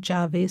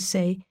Anjajavi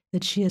say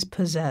that she is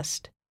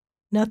possessed.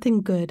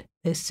 Nothing good,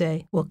 they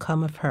say, will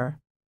come of her.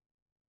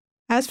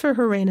 As for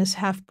Herena's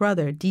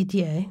half-brother,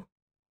 Didier,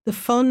 the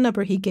phone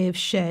number he gave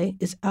Shay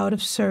is out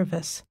of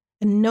service,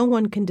 and no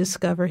one can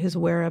discover his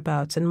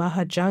whereabouts in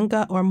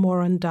Mahajanga or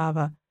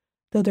Morondava,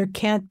 though there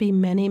can't be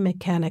many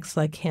mechanics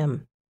like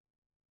him.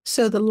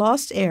 So the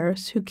lost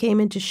heirs who came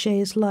into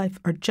Shay's life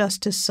are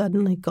just as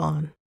suddenly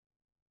gone.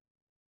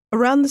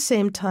 Around the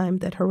same time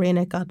that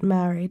Helena got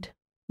married,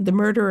 the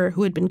murderer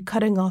who had been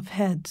cutting off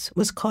heads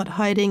was caught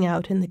hiding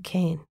out in the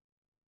cane.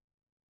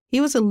 He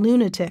was a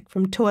lunatic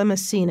from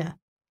Toamasina,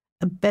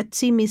 a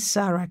Betsy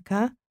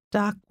Misaraka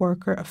dock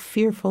worker of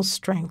fearful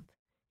strength,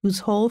 whose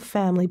whole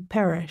family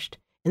perished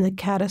in the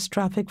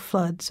catastrophic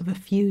floods of a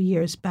few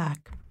years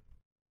back.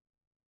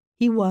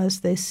 He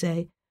was, they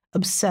say,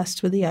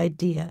 obsessed with the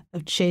idea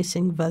of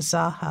chasing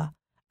Vazaha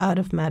out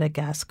of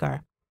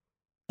Madagascar,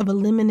 of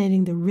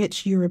eliminating the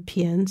rich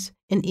Europeans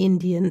and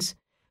Indians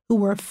who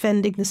were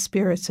offending the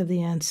spirits of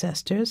the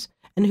ancestors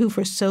and who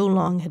for so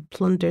long had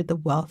plundered the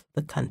wealth of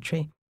the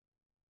country.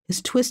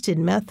 His twisted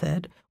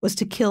method was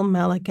to kill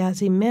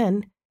Malagasy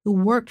men who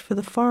worked for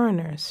the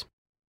foreigners.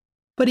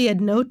 But he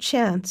had no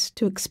chance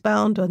to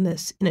expound on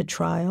this in a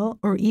trial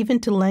or even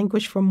to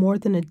languish for more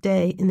than a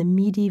day in the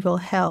medieval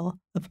hell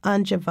of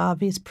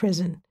Anjavavi's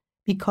prison,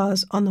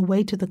 because on the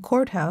way to the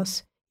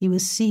courthouse he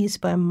was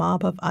seized by a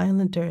mob of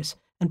islanders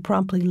and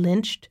promptly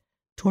lynched,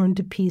 torn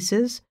to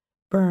pieces,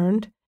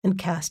 burned, and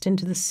cast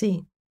into the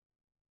sea.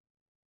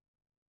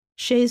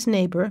 Shay's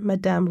neighbor,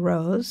 Madame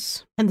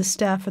Rose, and the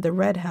staff of the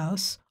Red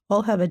House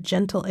all have a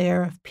gentle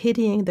air of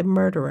pitying the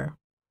murderer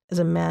as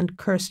a man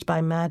cursed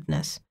by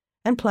madness,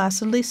 and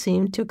placidly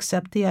seem to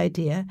accept the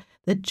idea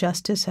that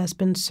justice has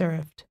been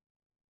served.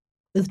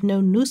 With no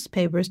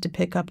newspapers to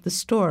pick up the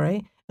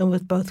story, and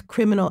with both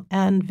criminal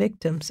and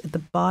victims at the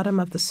bottom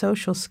of the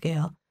social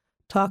scale,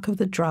 talk of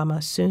the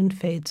drama soon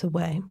fades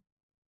away.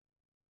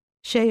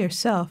 Shay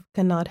herself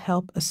cannot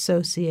help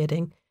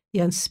associating the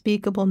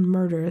unspeakable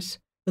murders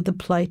with the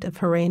plight of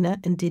Helena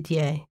and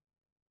Didier.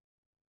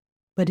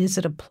 But is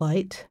it a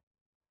plight?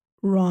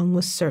 Wrong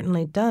was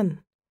certainly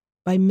done,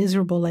 by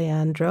miserable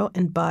Leandro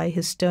and by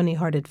his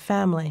stony-hearted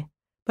family,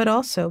 but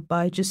also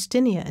by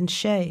Justinia and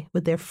Shay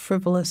with their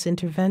frivolous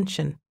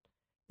intervention.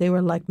 They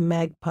were like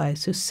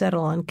magpies who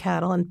settle on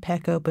cattle and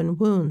peck open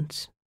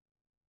wounds.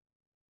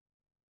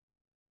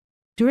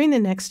 During the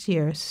next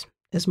years,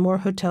 as more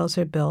hotels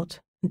are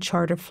built and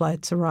charter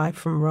flights arrive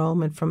from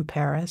Rome and from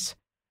Paris,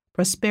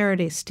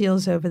 prosperity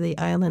steals over the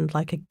island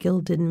like a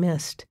gilded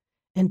mist,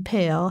 and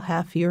pale,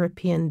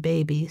 half-European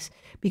babies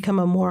become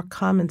a more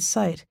common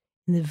sight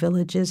in the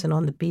villages and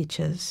on the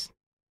beaches.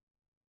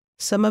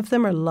 Some of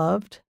them are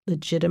loved,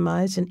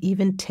 legitimized, and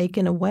even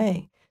taken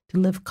away to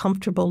live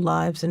comfortable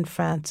lives in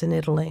France and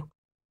Italy.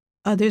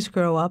 Others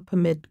grow up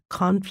amid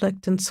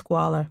conflict and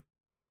squalor.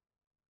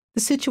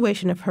 The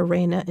situation of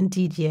Helena and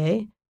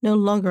Didier, no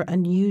longer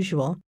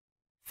unusual,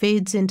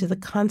 fades into the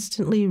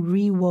constantly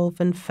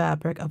rewoven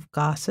fabric of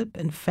gossip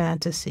and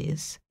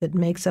fantasies that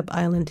makes up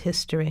island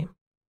history.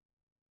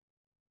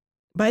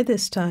 By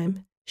this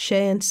time,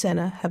 Shay and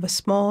Senna have a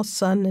small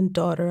son and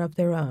daughter of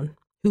their own,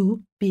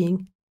 who,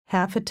 being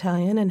half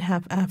Italian and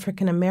half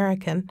African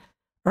American,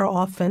 are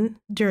often,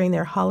 during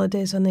their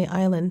holidays on the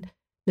island,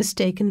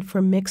 mistaken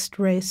for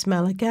mixed-race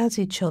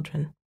Malagasy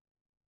children.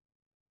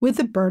 With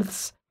the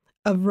births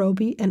of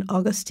Roby and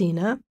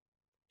Augustina,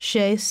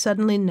 Shay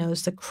suddenly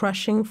knows the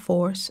crushing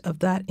force of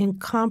that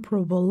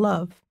incomparable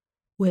love,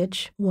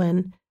 which,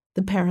 when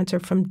the parents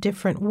are from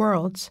different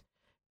worlds,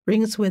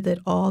 brings with it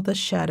all the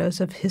shadows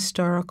of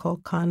historical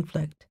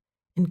conflict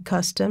in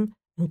custom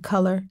and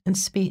color and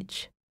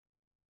speech.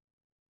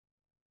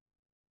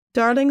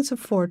 Darlings of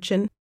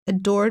fortune,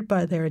 adored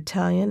by their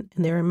Italian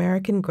and their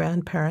American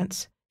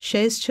grandparents,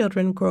 Shay's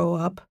children grow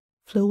up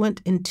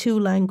fluent in 2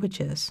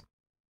 languages.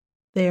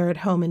 They are at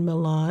home in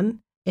Milan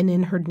and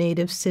in her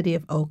native city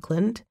of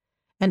Oakland,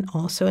 and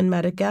also in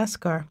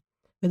Madagascar,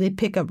 where they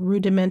pick up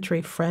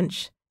rudimentary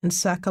French and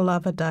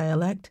Sakalava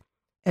dialect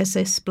as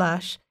they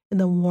splash in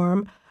the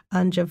warm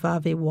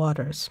Anjavavi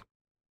waters.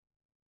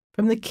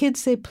 From the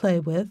kids they play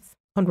with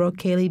on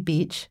Rokeli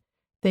Beach,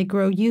 they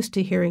grow used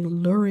to hearing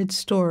lurid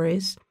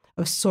stories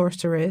of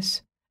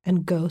sorcerers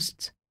and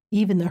ghosts,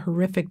 even the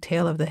horrific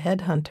tale of the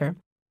headhunter.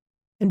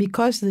 And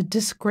because the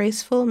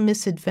disgraceful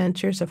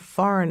misadventures of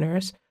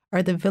foreigners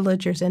are the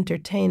villagers'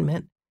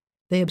 entertainment,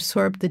 they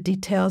absorb the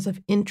details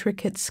of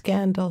intricate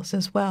scandals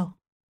as well.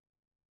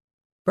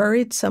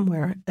 Buried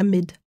somewhere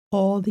amid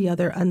all the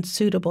other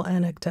unsuitable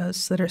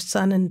anecdotes that her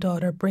son and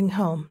daughter bring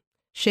home,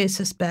 Shay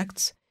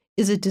suspects,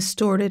 is a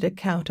distorted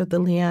account of the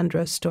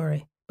Leandra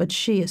story, but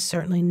she is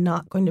certainly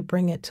not going to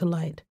bring it to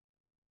light.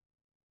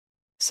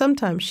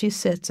 Sometimes she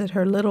sits at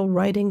her little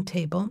writing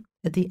table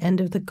at the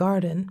end of the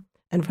garden,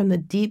 and from the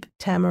deep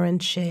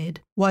tamarind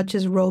shade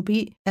watches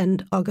Roby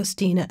and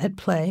Augustina at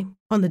play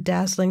on the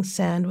dazzling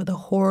sand with a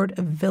horde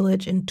of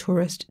village and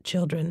tourist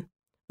children,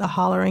 the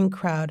hollering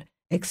crowd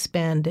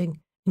expanding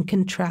and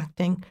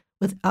contracting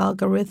with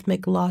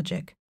algorithmic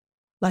logic,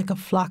 like a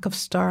flock of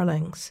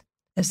starlings,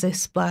 as they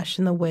splash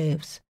in the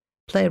waves,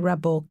 play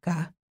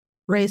raboka,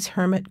 raise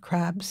hermit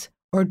crabs,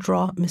 or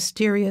draw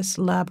mysterious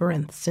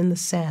labyrinths in the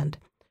sand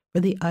for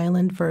the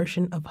island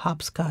version of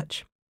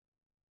hopscotch.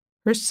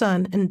 Her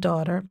son and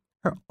daughter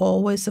are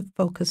always the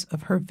focus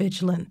of her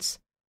vigilance,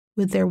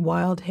 with their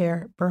wild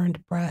hair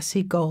burned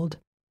brassy gold,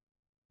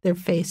 their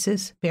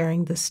faces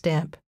bearing the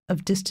stamp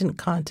of distant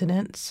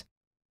continents.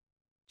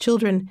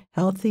 Children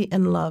healthy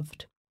and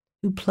loved,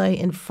 who play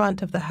in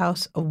front of the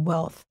house of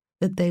wealth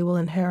that they will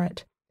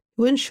inherit,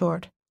 who, in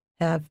short,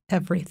 have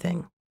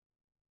everything.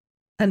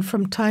 And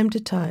from time to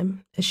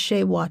time, as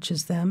Shay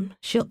watches them,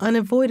 she'll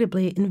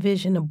unavoidably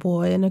envision a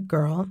boy and a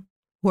girl,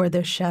 who are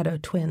their shadow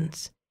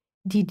twins,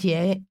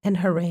 Didier and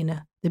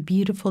Helena, the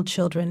beautiful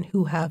children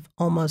who have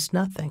almost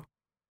nothing.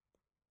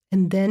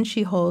 And then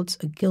she holds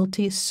a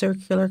guilty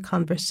circular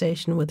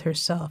conversation with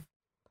herself,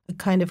 a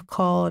kind of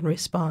call and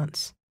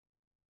response.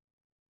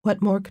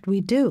 What more could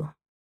we do?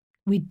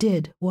 We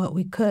did what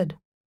we could.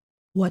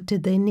 What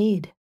did they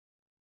need?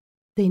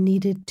 They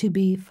needed to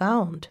be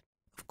found,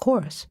 of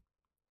course.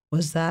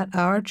 Was that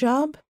our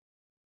job?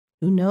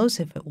 Who knows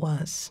if it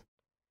was?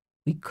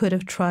 We could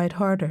have tried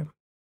harder.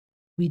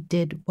 We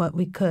did what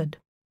we could.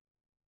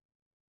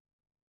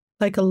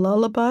 Like a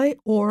lullaby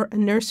or a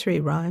nursery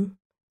rhyme,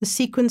 the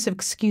sequence of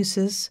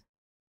excuses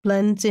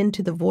blends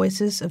into the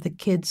voices of the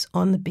kids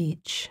on the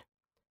beach.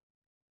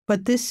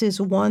 But this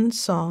is one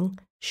song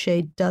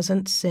Shay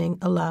doesn't sing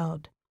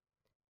aloud.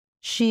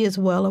 She is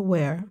well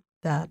aware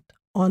that,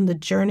 on the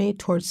journey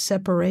towards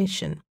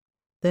separation,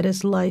 that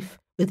is life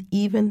with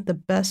even the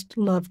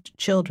best-loved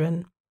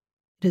children,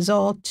 it is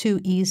all too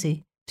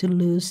easy to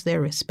lose their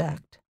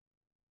respect.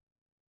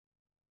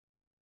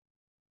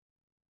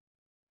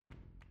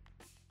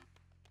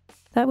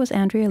 That was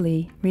Andrea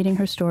Lee reading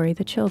her story,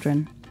 The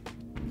Children.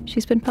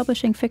 She's been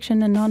publishing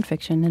fiction and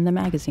nonfiction in the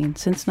magazine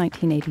since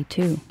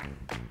 1982.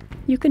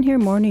 You can hear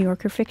more New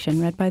Yorker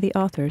fiction read by the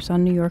authors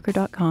on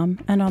NewYorker.com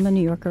and on the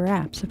New Yorker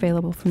apps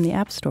available from the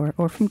App Store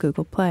or from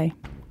Google Play.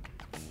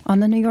 On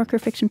the New Yorker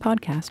Fiction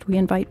Podcast, we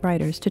invite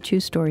writers to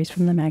choose stories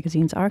from the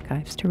magazine's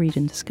archives to read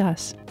and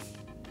discuss.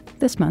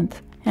 This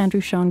month,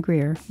 Andrew Sean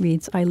Greer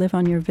reads I Live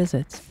on Your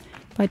Visits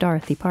by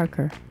Dorothy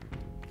Parker.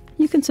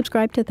 You can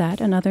subscribe to that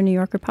and other New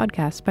Yorker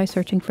podcasts by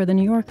searching for The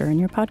New Yorker in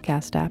your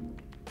podcast app.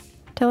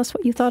 Tell us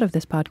what you thought of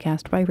this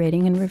podcast by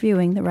rating and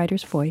reviewing The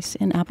Writer's Voice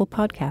in Apple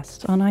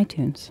Podcasts on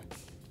iTunes.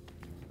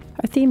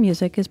 Our theme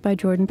music is by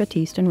Jordan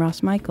Batiste and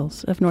Ross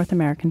Michaels of North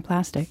American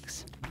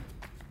Plastics.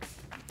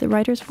 The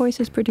Writer's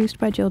Voice is produced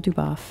by Jill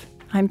Duboff.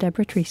 I'm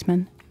Deborah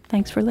Treisman.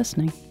 Thanks for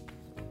listening.